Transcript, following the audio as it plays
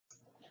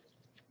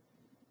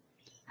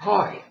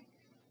Hi.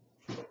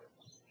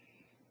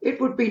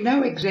 It would be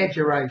no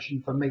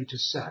exaggeration for me to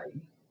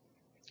say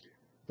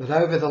that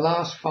over the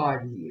last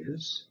 5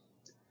 years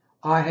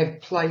I have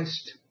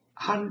placed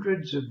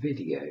hundreds of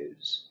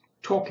videos,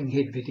 talking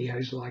head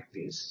videos like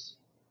this,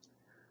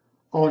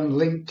 on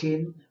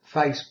LinkedIn,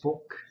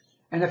 Facebook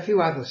and a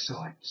few other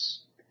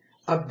sites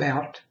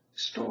about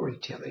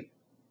storytelling.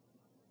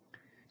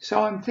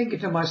 So I'm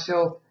thinking to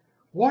myself,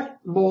 what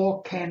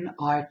more can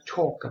I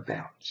talk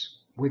about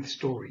with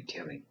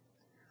storytelling?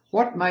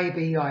 What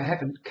maybe I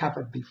haven't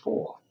covered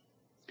before?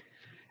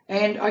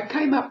 And I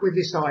came up with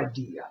this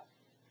idea.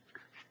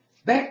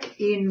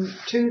 Back in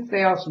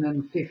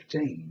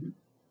 2015,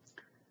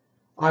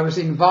 I was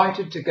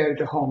invited to go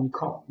to Hong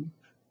Kong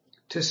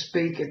to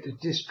speak at the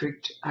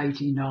District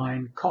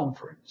 89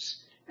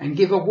 conference and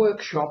give a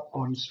workshop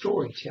on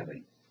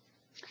storytelling.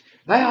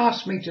 They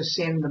asked me to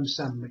send them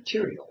some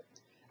material,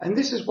 and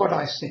this is what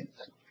I sent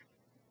them.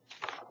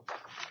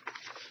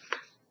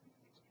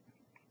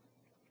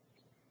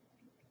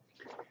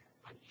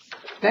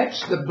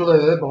 That's the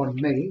blurb on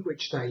me,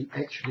 which they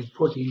actually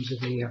put into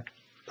their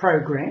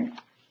program.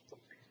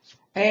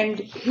 And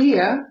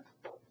here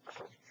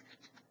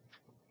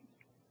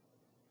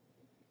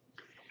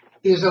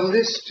is a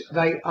list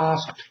they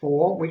asked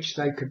for, which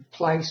they could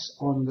place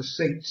on the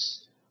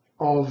seats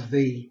of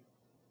the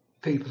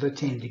people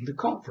attending the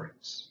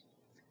conference.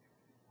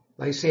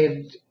 I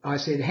said,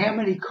 how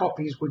many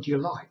copies would you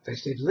like? They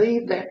said,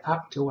 leave that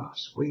up to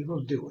us. We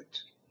will do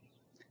it.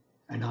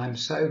 And I'm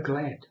so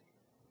glad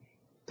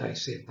they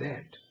said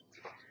that.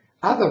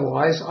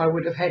 Otherwise, I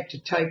would have had to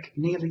take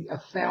nearly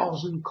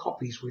 1,000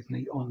 copies with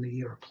me on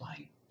the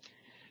aeroplane,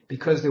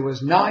 because there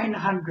was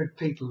 900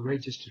 people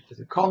registered for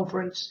the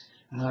conference,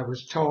 and I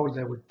was told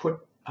they would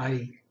put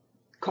a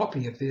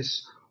copy of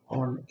this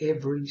on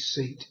every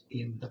seat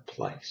in the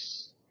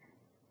place.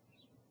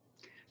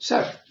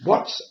 So,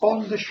 what's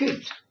on the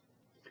sheet?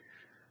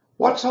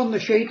 What's on the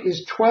sheet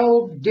is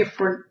 12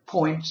 different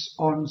points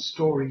on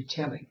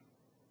storytelling.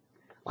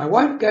 I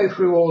won't go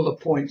through all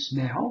the points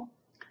now,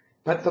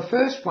 but the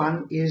first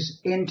one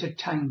is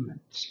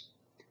entertainment.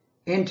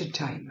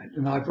 Entertainment,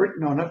 and I've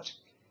written on it,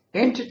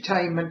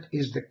 entertainment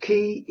is the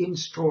key in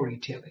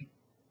storytelling.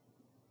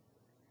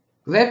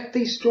 Let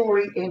the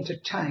story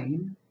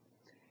entertain,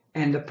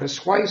 and the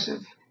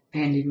persuasive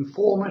and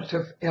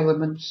informative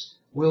elements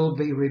will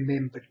be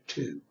remembered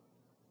too.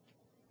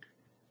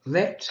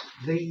 Let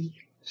the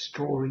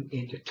story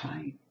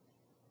entertain.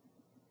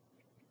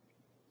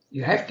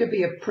 You have to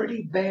be a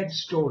pretty bad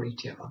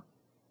storyteller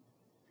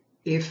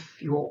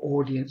if your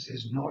audience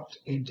is not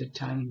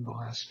entertained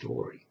by a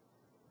story.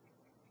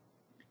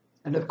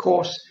 And of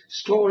course,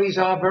 stories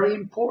are very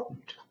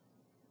important.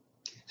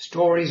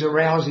 Stories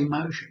arouse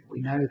emotion,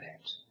 we know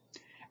that.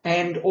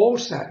 And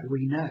also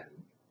we know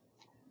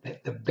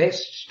that the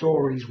best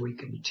stories we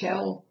can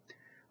tell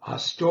are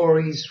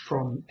stories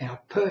from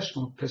our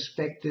personal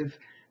perspective.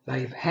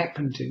 They've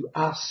happened to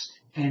us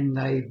and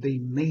they've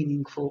been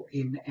meaningful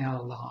in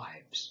our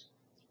lives.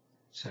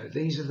 So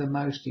these are the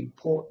most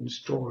important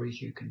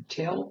stories you can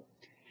tell.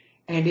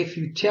 And if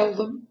you tell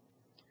them,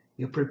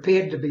 you're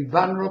prepared to be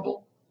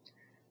vulnerable,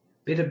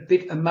 a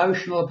bit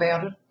emotional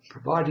about it,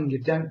 providing you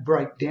don't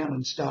break down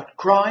and start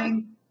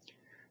crying,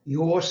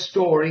 your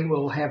story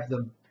will have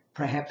them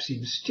perhaps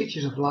in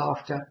stitches of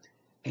laughter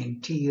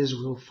and tears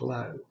will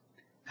flow.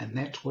 And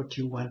that's what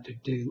you want to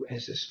do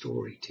as a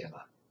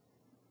storyteller.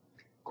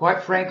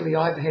 Quite frankly,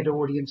 I've had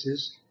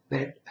audiences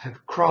that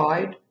have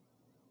cried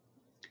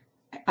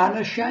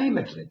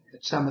unashamedly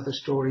at some of the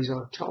stories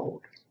I've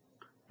told.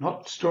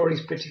 Not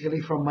stories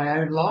particularly from my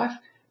own life,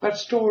 but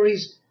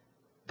stories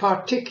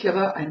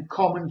particular and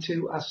common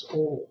to us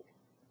all.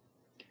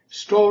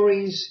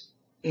 Stories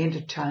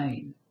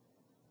entertain.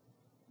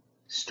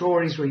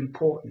 Stories are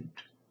important.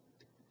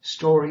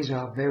 Stories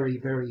are very,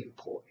 very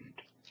important.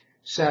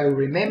 So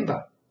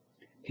remember,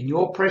 in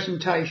your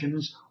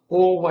presentations,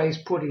 always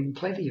put in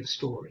plenty of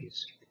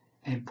stories,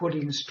 and put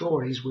in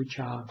stories which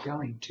are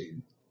going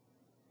to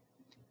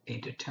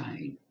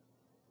entertain.